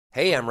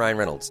Hey, I'm Ryan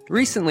Reynolds.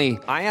 Recently,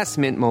 I asked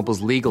Mint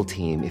Mobile's legal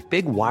team if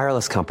big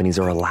wireless companies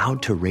are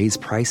allowed to raise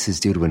prices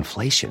due to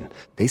inflation.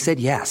 They said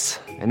yes.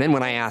 And then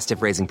when I asked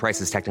if raising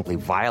prices technically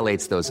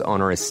violates those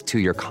onerous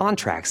two-year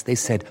contracts, they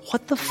said,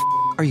 "What the f***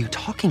 are you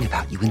talking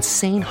about, you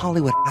insane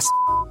Hollywood ass?"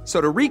 So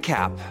to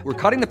recap, we're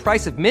cutting the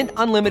price of Mint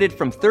Unlimited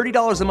from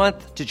 $30 a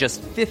month to just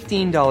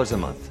 $15 a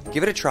month.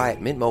 Give it a try at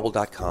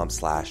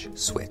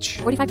mintmobile.com/switch.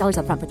 $45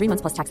 up front for 3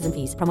 months plus taxes and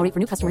fees. Promo rate for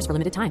new customers for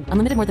limited time.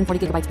 Unlimited more than 40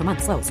 gigabytes per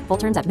month. Slows full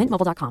terms at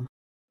mintmobile.com.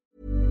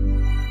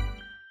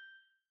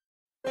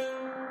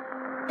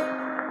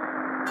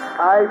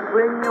 I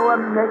bring you a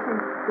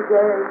message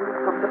today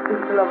from the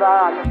people of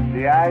Ireland.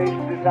 The Irish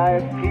desire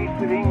peace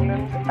with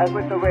England and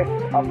with the rest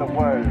of the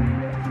world.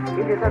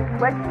 It is a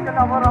question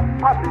of a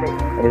republic.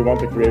 And we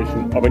want the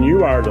creation of a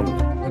new Ireland.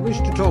 I wish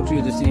to talk to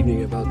you this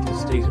evening about the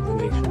state of the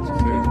nation's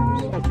affairs.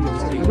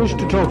 I wish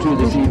to talk to you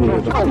this evening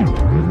about...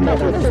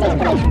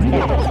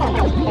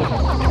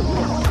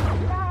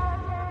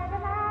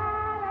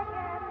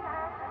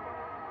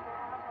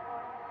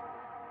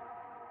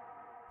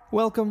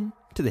 Welcome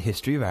to the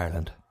History of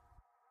Ireland.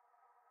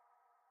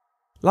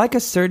 Like a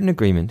certain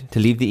agreement to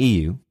leave the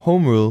EU,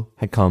 Home Rule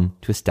had come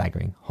to a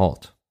staggering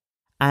halt.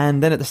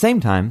 And then at the same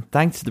time,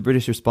 thanks to the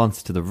British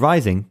response to the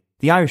Rising,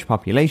 the Irish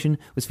population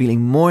was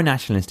feeling more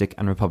nationalistic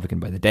and republican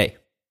by the day.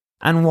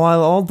 And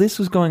while all this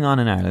was going on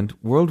in Ireland,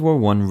 World War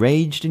I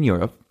raged in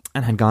Europe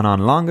and had gone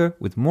on longer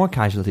with more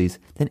casualties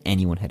than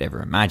anyone had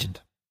ever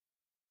imagined.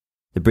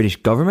 The British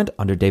government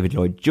under David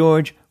Lloyd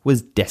George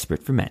was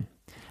desperate for men,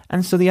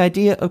 and so the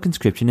idea of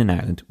conscription in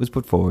Ireland was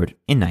put forward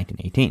in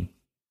 1918.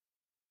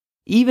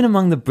 Even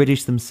among the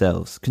British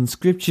themselves,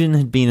 conscription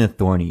had been a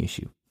thorny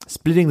issue,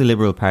 splitting the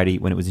Liberal Party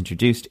when it was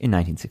introduced in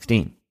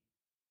 1916.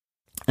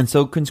 And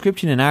so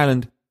conscription in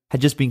Ireland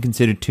had just been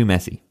considered too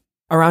messy.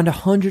 Around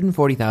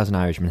 140,000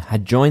 Irishmen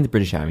had joined the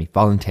British Army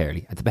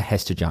voluntarily at the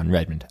behest of John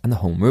Redmond and the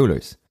Home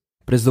Rulers.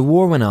 But as the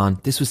war went on,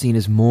 this was seen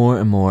as more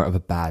and more of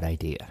a bad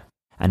idea,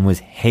 and was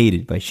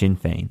hated by Sinn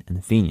Féin and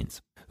the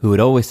Fenians, who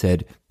had always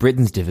said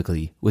Britain's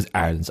difficulty was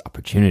Ireland's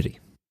opportunity.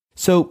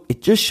 So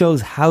it just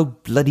shows how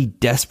bloody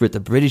desperate the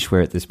British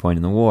were at this point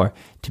in the war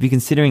to be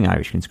considering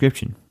Irish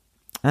conscription.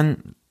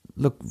 And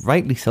look,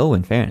 rightly so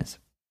in fairness.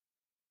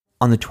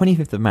 On the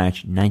 25th of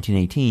March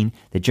 1918,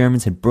 the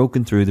Germans had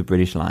broken through the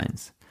British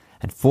lines,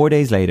 and 4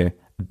 days later,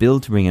 a bill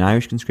to bring in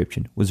Irish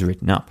conscription was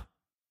written up.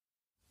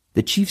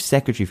 The Chief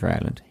Secretary for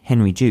Ireland,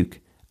 Henry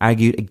Duke,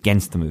 argued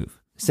against the move,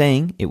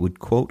 saying it would,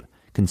 quote,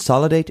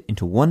 consolidate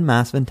into one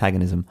mass of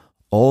antagonism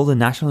all the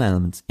national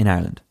elements in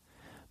Ireland,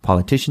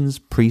 politicians,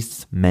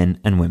 priests, men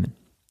and women.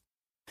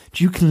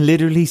 Duke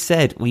literally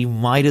said we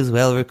might as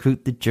well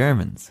recruit the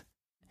Germans.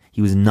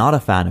 He was not a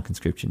fan of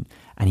conscription,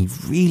 and he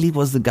really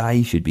was the guy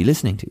you should be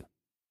listening to.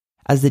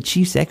 As the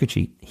Chief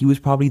Secretary, he was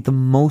probably the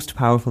most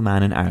powerful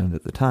man in Ireland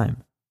at the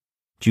time.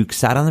 Duke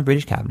sat on the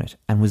British cabinet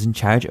and was in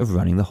charge of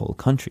running the whole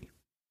country.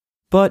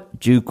 But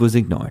Duke was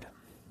ignored,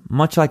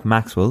 much like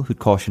Maxwell, who'd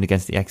cautioned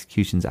against the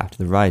executions after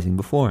the Rising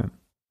before him.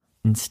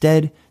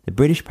 Instead, the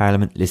British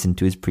Parliament listened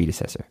to his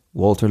predecessor,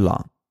 Walter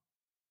Long.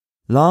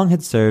 Long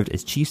had served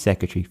as Chief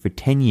Secretary for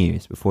 10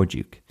 years before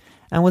Duke,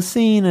 and was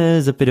seen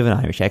as a bit of an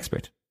Irish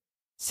expert.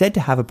 Said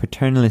to have a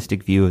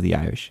paternalistic view of the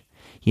Irish,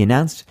 he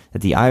announced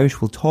that the Irish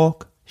will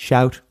talk,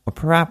 shout, or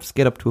perhaps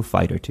get up to a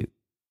fight or two.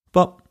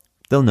 But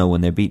they'll know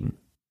when they're beaten.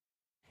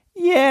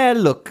 Yeah,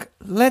 look,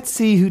 let's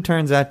see who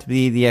turns out to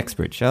be the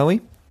expert, shall we?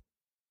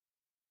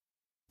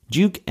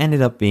 Duke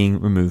ended up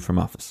being removed from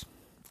office,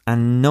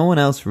 and no one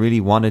else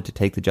really wanted to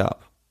take the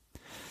job.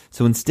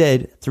 So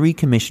instead, 3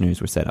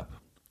 commissioners were set up.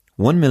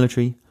 1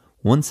 military,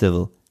 1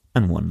 civil,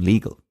 and 1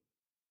 legal.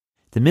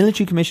 The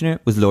military commissioner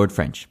was Lord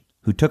French,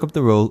 who took up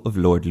the role of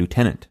Lord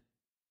Lieutenant.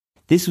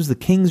 This was the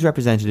King's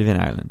representative in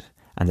Ireland,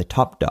 and the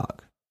top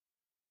dog.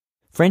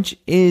 French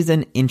is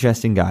an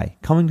interesting guy,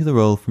 coming to the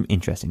role from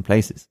interesting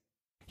places.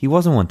 He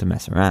wasn't one to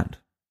mess around.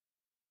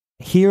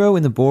 A hero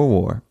in the Boer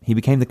War, he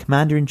became the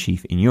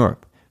commander-in-chief in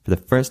Europe for the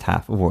first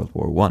half of World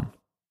War I.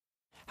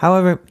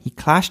 However, he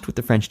clashed with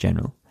the French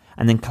general,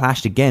 and then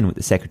clashed again with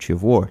the Secretary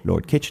of War,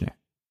 Lord Kitchener.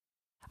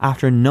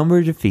 After a number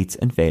of defeats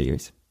and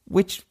failures,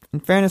 which,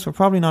 in fairness, were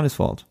probably not his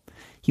fault,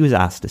 he was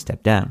asked to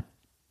step down.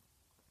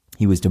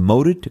 He was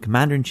demoted to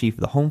Commander-in-Chief of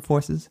the Home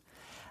Forces,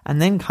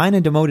 and then kind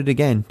of demoted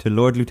again to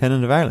Lord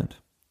Lieutenant of Ireland.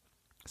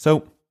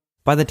 So,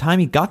 by the time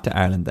he got to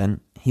Ireland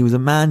then, he was a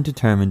man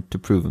determined to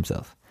prove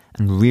himself,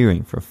 and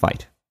rearing for a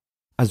fight.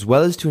 As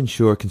well as to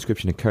ensure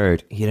conscription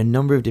occurred, he had a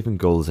number of different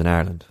goals in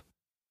Ireland.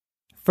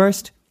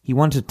 First, he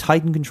wanted to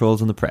tighten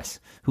controls on the press,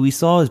 who he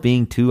saw as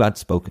being too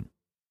outspoken.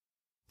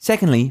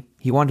 Secondly,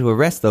 he wanted to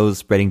arrest those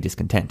spreading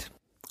discontent,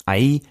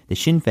 i.e. the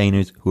Sinn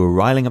Féiners who were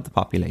riling up the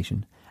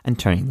population and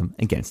turning them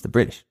against the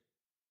British.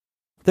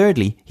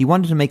 Thirdly, he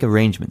wanted to make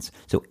arrangements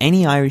so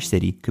any Irish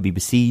city could be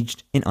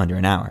besieged in under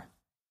an hour.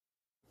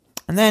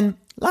 And then,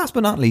 last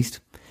but not least,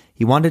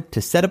 he wanted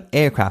to set up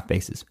aircraft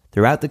bases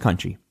throughout the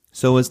country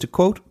so as to,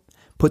 quote,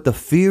 put the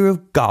fear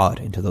of God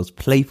into those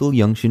playful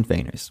young Sinn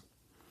Féiners.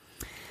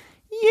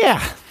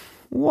 Yeah,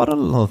 what a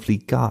lovely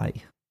guy.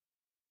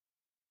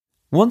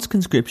 Once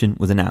conscription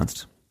was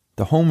announced,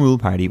 the Home Rule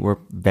Party were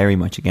very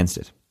much against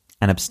it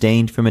and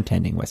abstained from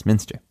attending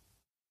Westminster.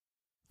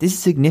 This is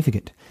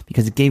significant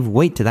because it gave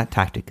weight to that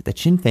tactic that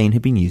Sinn Féin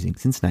had been using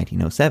since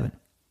 1907.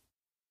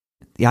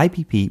 The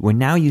IPP were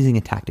now using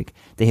a tactic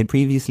they had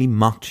previously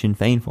mocked Sinn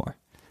Féin for,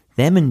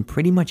 them and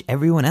pretty much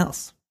everyone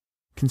else.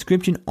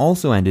 Conscription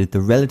also ended the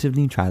relative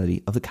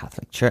neutrality of the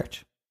Catholic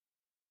Church.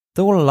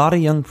 Though a lot of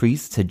young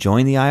priests had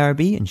joined the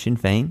IRB and Sinn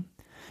Féin,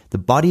 the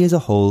body as a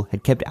whole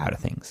had kept out of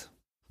things.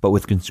 But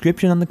with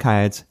conscription on the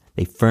cards,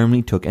 they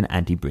firmly took an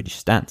anti-British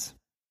stance.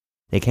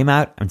 They came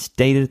out and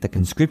stated that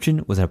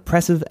conscription was an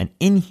oppressive and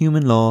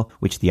inhuman law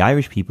which the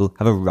Irish people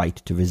have a right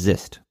to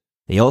resist.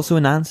 They also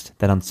announced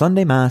that on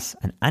Sunday Mass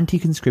an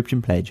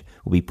anti-conscription pledge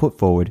will be put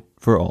forward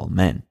for all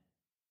men.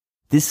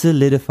 This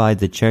solidified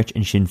the Church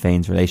and Sinn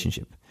Féin's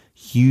relationship,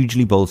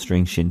 hugely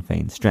bolstering Sinn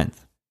Féin's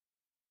strength.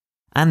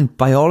 And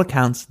by all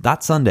accounts,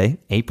 that Sunday,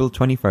 April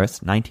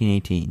 21st,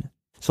 1918,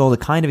 saw the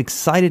kind of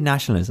excited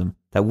nationalism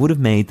that would have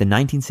made the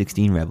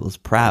 1916 rebels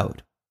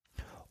proud.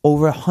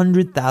 Over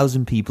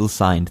 100,000 people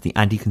signed the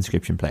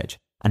anti-conscription pledge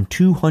and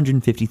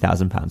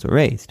 £250,000 were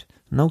raised.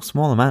 No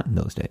small amount in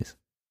those days.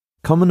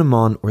 Cumann na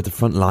mBan were at the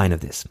front line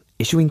of this,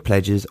 issuing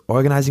pledges,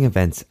 organising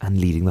events and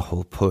leading the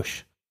whole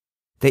push.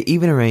 They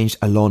even arranged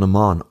a Lá na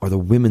mBan, or the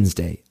Women's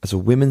Day, as a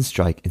women's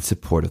strike in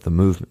support of the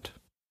movement.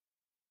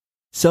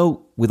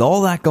 So, with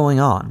all that going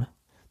on,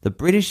 the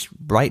British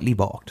brightly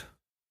balked.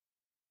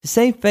 To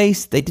save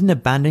face, they didn't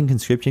abandon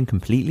conscription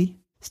completely,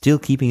 still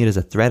keeping it as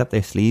a threat up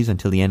their sleeves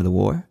until the end of the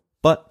war.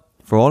 But,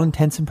 for all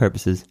intents and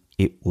purposes,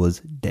 it was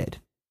dead.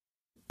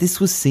 This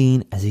was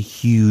seen as a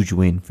huge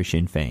win for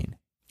Sinn Féin,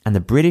 and the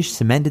British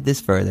cemented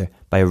this further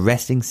by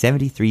arresting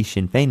 73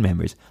 Sinn Féin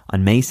members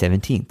on May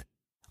 17th.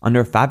 Under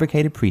a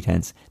fabricated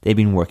pretense, they'd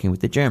been working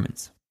with the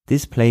Germans.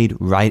 This played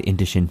right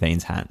into Sinn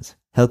Féin's hands,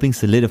 helping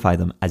solidify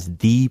them as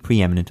the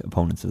preeminent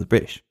opponents of the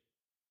British.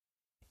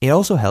 It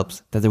also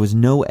helps that there was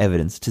no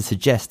evidence to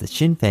suggest that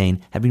Sinn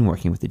Féin had been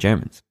working with the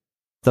Germans,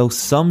 though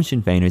some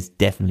Sinn Féiners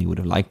definitely would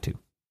have liked to.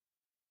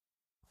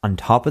 On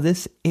top of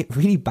this, it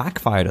really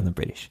backfired on the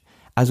British,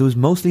 as it was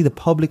mostly the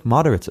public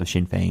moderates of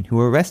Sinn Féin who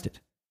were arrested,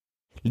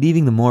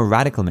 leaving the more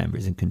radical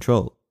members in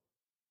control.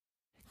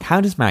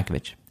 Countess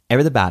Markievicz,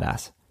 ever the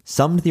badass,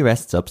 summed the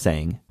arrests up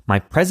saying, "My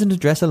present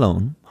address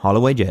alone,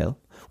 Holloway Jail,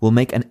 will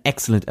make an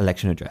excellent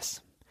election address.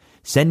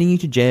 Sending you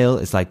to jail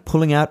is like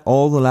pulling out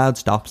all the loud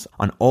stops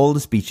on all the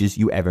speeches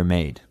you ever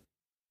made.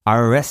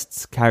 Our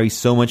arrests carry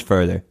so much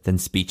further than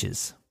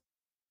speeches."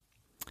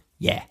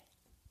 Yeah,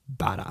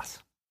 badass.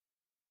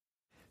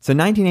 So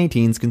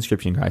 1918's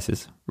conscription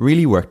crisis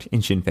really worked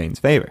in Sinn Féin's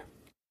favour.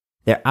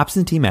 Their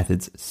absentee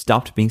methods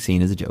stopped being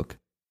seen as a joke.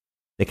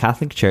 The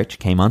Catholic Church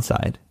came on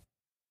side,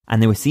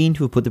 and they were seen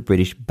to have put the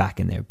British back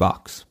in their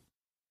box.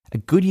 A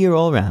good year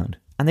all round,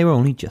 and they were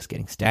only just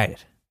getting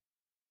started.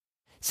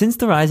 Since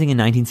the Rising in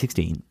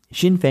 1916,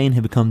 Sinn Féin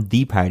had become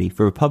the party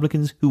for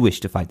Republicans who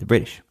wished to fight the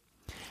British.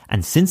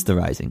 And since the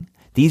Rising,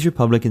 these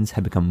Republicans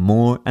had become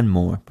more and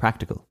more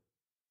practical.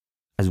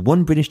 As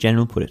one British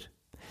general put it,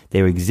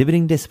 they were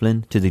exhibiting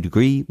discipline to the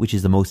degree which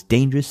is the most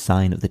dangerous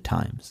sign of the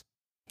times.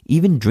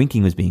 Even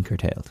drinking was being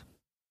curtailed.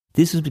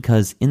 This was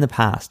because, in the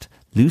past,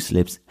 loose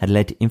lips had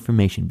led to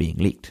information being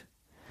leaked.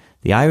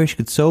 The Irish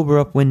could sober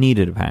up when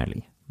needed,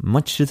 apparently,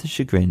 much to the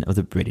chagrin of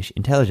the British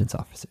intelligence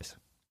officers.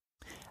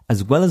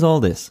 As well as all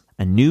this,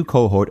 a new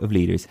cohort of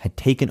leaders had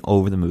taken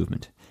over the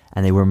movement,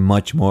 and they were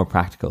much more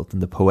practical than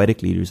the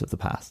poetic leaders of the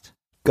past.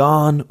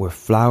 Gone were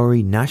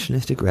flowery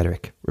nationalistic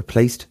rhetoric,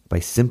 replaced by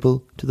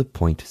simple,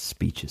 to-the-point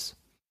speeches.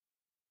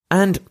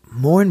 And,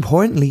 more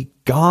importantly,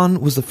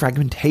 gone was the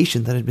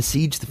fragmentation that had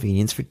besieged the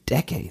Fenians for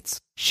decades.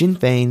 Sinn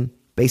Féin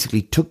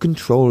basically took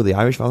control of the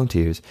Irish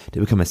Volunteers to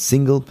become a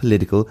single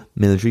political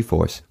military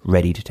force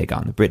ready to take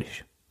on the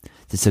British.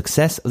 The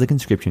success of the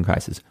conscription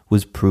crisis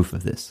was proof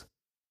of this.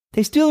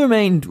 They still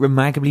remained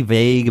remarkably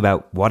vague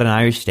about what an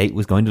Irish state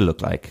was going to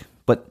look like,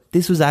 but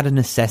this was out of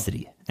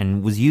necessity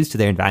and was used to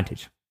their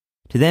advantage.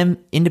 To them,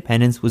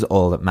 independence was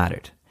all that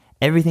mattered.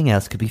 Everything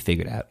else could be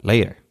figured out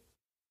later.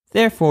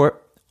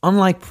 Therefore,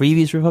 unlike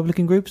previous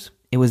Republican groups,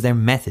 it was their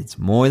methods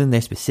more than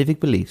their specific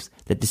beliefs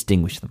that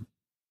distinguished them.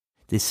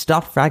 This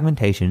stopped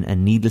fragmentation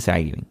and needless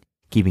arguing,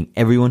 keeping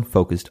everyone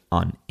focused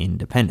on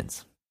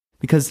independence.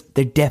 Because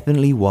there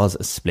definitely was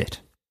a split,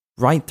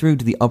 right through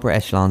to the upper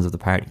echelons of the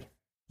party.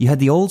 You had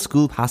the old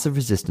school passive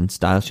resistance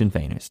style Sinn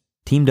Féiners,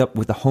 teamed up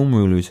with the Home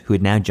Rulers who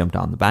had now jumped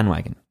on the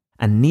bandwagon,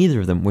 and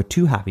neither of them were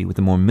too happy with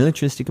the more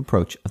militaristic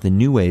approach of the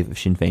new wave of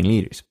Sinn Féin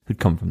leaders who'd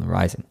come from the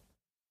Rising.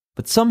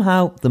 But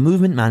somehow, the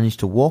movement managed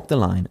to walk the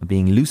line of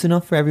being loose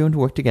enough for everyone to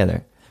work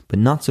together, but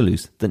not so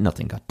loose that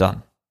nothing got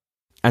done.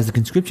 As the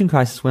conscription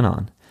crisis went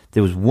on,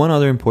 there was one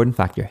other important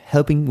factor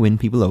helping win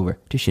people over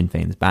to Sinn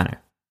Féin's banner: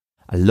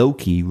 a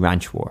low-key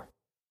ranch war.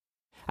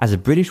 As the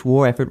British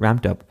war effort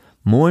ramped up,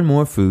 more and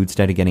more food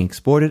started getting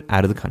exported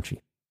out of the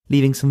country,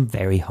 leaving some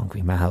very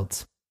hungry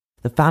mouths.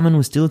 The famine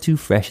was still too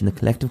fresh in the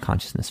collective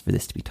consciousness for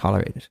this to be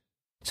tolerated.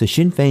 So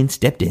Sinn Féin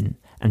stepped in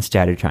and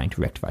started trying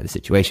to rectify the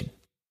situation.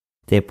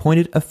 They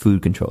appointed a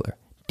food controller,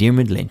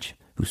 Diarmuid Lynch,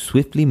 who who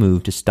swiftly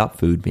moved to stop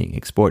food being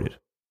exported.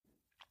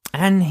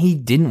 And he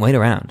didn't wait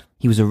around.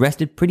 He was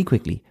arrested pretty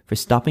quickly for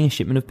stopping a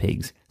shipment of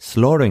pigs,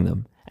 slaughtering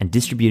them, and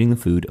distributing the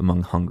food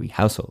among hungry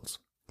households.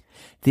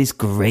 This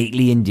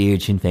greatly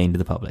endeared Sinn Féin to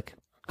the public.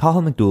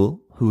 Cathal McDowell,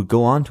 who would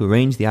go on to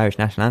arrange the Irish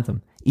national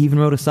anthem, even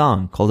wrote a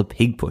song called A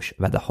Pig Push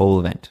about the whole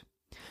event.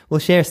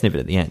 We'll share a snippet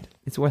at the end.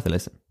 It's worth a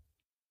listen.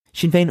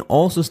 Sinn Féin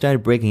also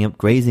started breaking up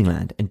grazing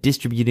land and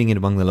distributing it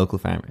among the local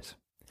farmers.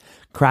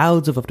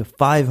 Crowds of up to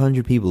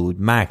 500 people would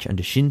march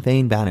under Sinn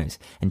Féin banners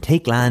and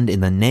take land in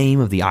the name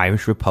of the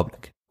Irish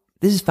Republic.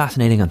 This is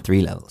fascinating on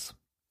 3 levels.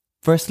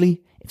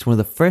 Firstly, it's one of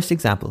the first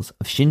examples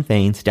of Sinn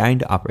Féin starting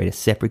to operate a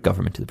separate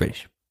government to the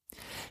British.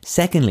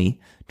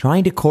 Secondly,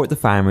 trying to court the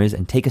farmers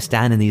and take a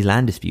stand in these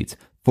land disputes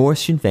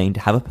forced Sinn Féin to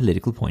have a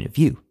political point of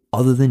view,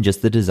 other than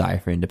just the desire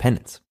for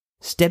independence.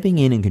 Stepping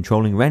in and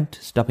controlling rent,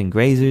 stopping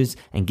grazers,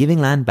 and giving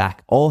land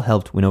back all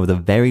helped win over the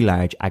very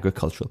large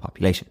agricultural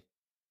population.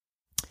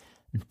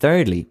 And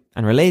thirdly,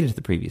 and related to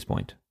the previous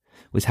point,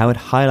 was how it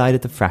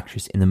highlighted the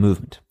fractures in the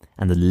movement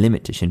and the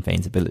limit to Sinn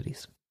Féin's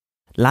abilities.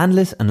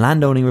 Landless and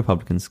landowning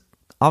Republicans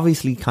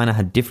obviously kind of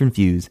had different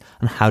views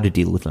on how to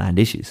deal with land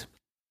issues,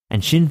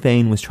 and Sinn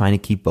Féin was trying to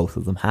keep both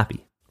of them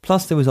happy.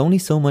 Plus, there was only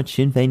so much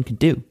Sinn Féin could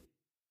do.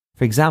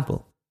 For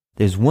example,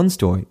 there's one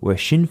story where a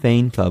Sinn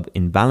Féin club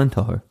in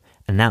Ballintuher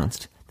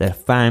announced that a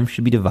farm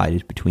should be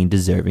divided between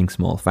deserving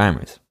small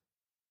farmers.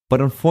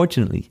 But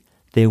unfortunately,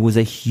 there was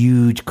a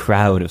huge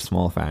crowd of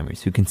small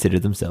farmers who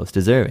considered themselves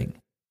deserving,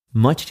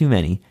 much too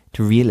many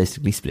to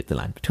realistically split the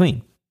land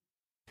between.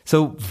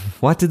 So,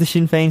 what did the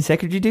Sinn Féin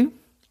secretary do?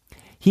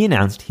 He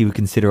announced he would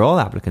consider all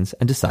applicants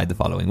and decide the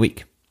following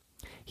week.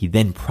 He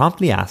then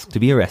promptly asked to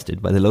be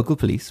arrested by the local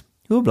police,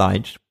 who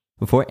obliged,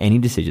 before any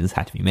decisions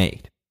had to be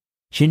made.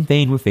 Sinn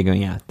Féin were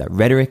figuring out that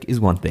rhetoric is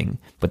one thing,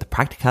 but the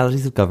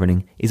practicalities of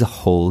governing is a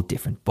whole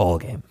different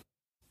ballgame.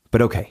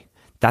 But okay,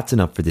 that's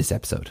enough for this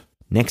episode.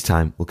 Next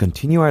time, we'll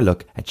continue our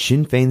look at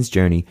Sinn Féin's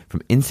journey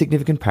from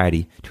insignificant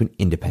party to an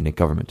independent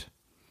government.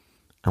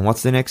 And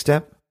what's the next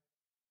step?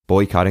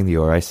 Boycotting the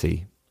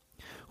RIC.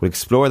 We'll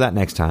explore that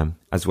next time,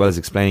 as well as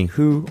explaining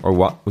who or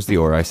what was the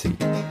RIC.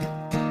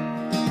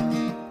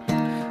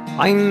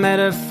 I met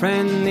a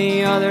friend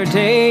the other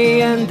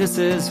day, and this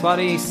is what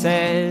he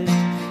said.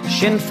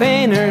 Sinn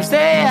Féiners,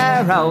 they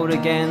are out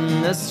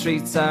again, the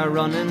streets are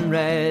running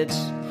red.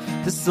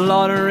 The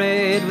slaughter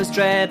it was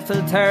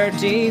dreadful,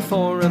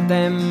 34 of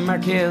them are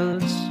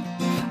killed.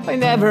 I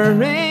never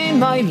in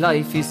my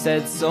life, he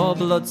said, saw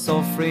blood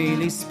so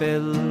freely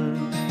spilled.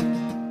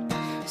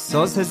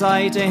 So says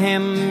I to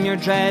him, your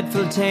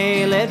dreadful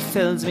tale, it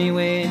fills me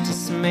with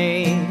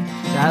dismay,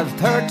 to have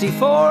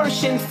 34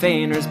 Sinn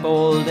Féiners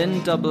bold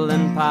in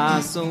Dublin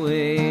pass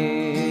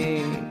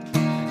away.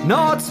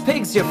 No, it's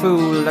pigs, you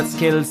fool, that's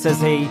killed, says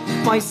he.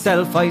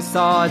 Myself, I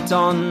saw it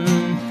done.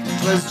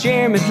 'Twas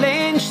Jeremy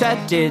Lynch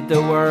that did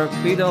the work,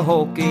 be the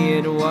hokey,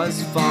 it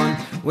was fun.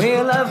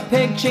 We'll have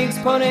pig cheeks,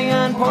 pudding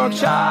and pork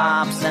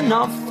chops,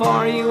 enough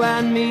for you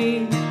and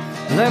me.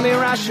 There'll be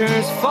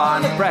rashers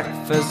for the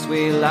breakfast,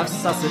 we'll have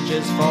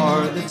sausages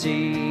for the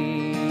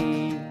tea.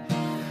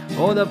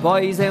 Oh, the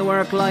boys, they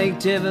work like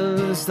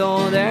devils,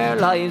 though their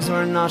lives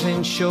were not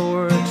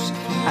insured.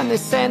 And they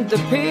sent the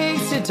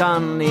pigs to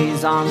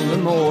Donnelly's on the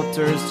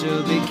motors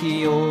to be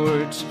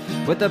cured.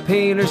 But the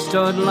peelers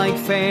stood like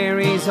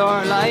fairies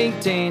or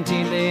like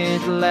dainty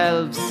little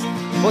elves.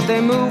 But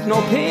they moved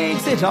no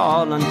pigs at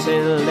all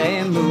until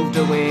they moved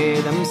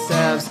away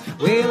themselves.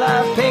 We'll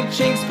have pig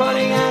cheeks,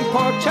 pudding and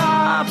pork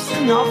chops,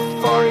 enough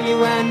for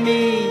you and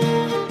me.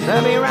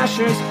 There'll be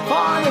rashers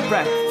for the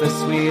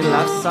breakfast, we'll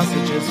have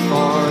sausages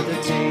for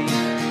the tea.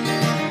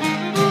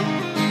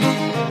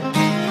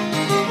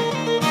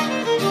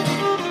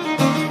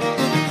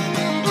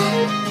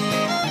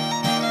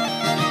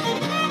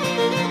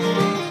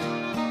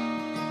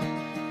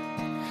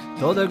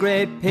 Though the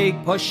great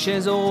pig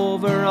pushes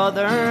over,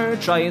 other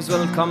tribes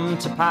will come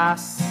to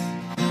pass.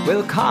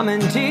 We'll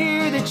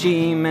commandeer the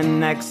G-men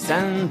next,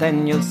 and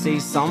then you'll see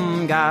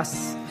some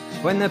gas.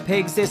 When the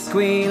pigs they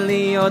squeal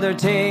the other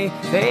day,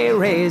 they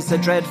raise a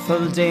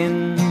dreadful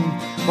din.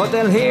 But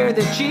they'll hear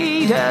the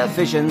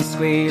G-division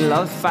squeal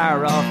of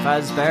far off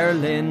as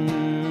Berlin.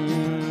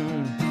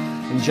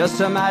 And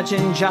just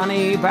imagine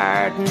Johnny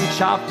Barton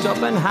chopped up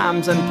in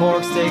hams and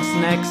pork sticks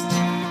next.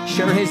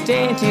 Sure, his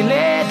dainty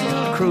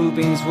little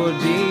crewbings would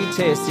be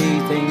tasty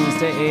things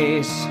to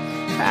eat.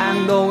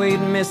 And though we'd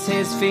miss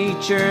his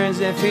features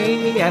if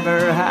he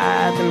ever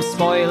had them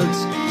spoiled,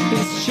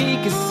 his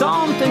cheek is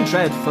something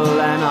dreadful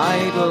and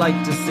I'd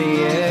like to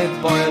see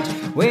it boiled.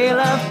 We'll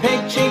have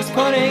pig cheeks,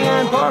 pudding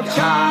and pork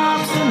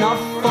chops, enough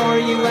for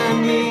you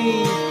and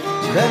me.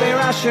 There'll be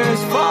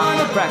rashers for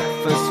the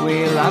breakfast,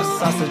 we'll have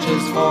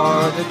sausages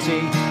for the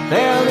tea.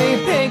 There'll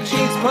be pig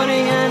cheeks,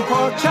 pudding and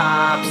pork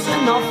chops,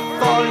 enough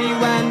for you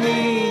and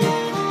me.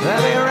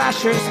 There'll be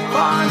rashers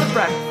for the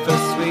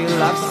breakfast, we'll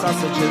have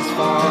sausages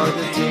for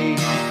the tea.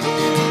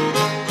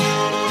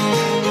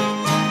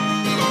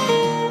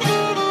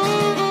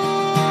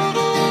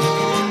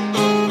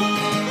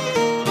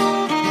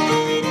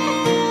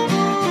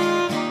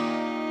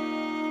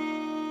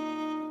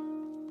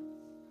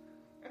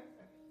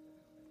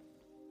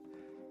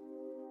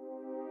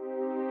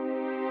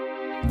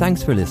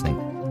 Thanks for listening.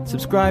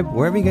 Subscribe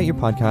wherever you get your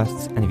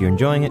podcasts, and if you're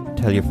enjoying it,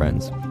 tell your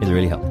friends. It'll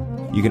really help.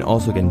 You can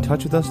also get in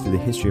touch with us through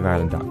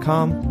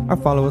thehistoryofireland.com or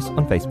follow us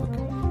on Facebook.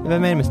 If I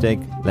made a mistake,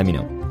 let me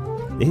know.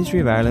 The History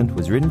of Ireland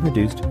was written and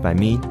produced by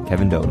me,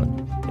 Kevin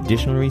Dolan.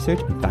 Additional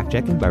research and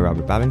fact-checking by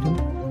Robert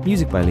Babington.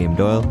 Music by Liam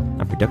Doyle,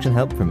 and production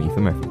help from Aoife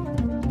Murphy.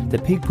 The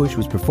Pig Push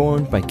was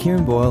performed by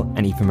Kieran Boyle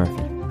and Aoife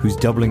Murphy, who's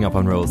doubling up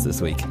on roles this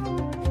week.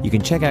 You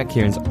can check out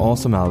Kieran's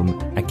awesome album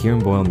at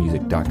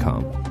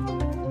kieranboylemusic.com.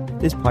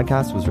 This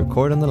podcast was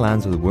recorded on the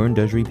lands of the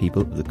Wurundjeri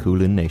people of the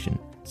Kulin Nation.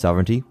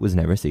 Sovereignty was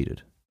never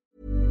ceded.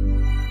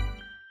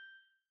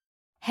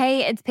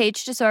 Hey, it's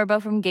Paige DeSorbo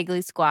from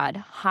Giggly Squad.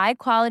 High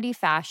quality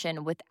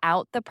fashion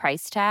without the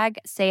price tag.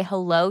 Say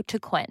hello to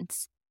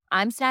Quince.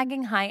 I'm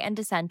snagging high-end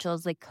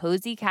essentials like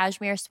cozy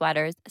cashmere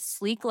sweaters,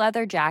 sleek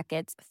leather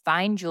jackets,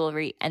 fine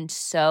jewelry, and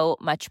so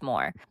much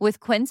more. With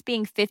Quince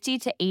being 50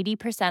 to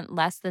 80%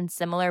 less than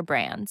similar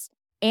brands.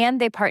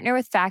 And they partner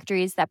with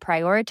factories that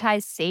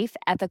prioritize safe,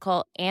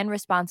 ethical, and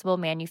responsible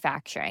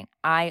manufacturing.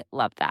 I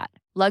love that.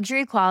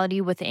 Luxury quality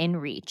within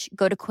reach.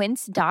 Go to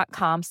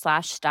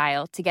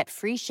quince.com/style to get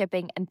free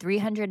shipping and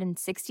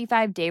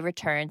 365-day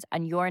returns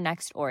on your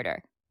next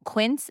order.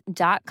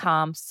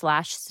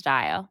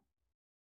 Quince.com/style.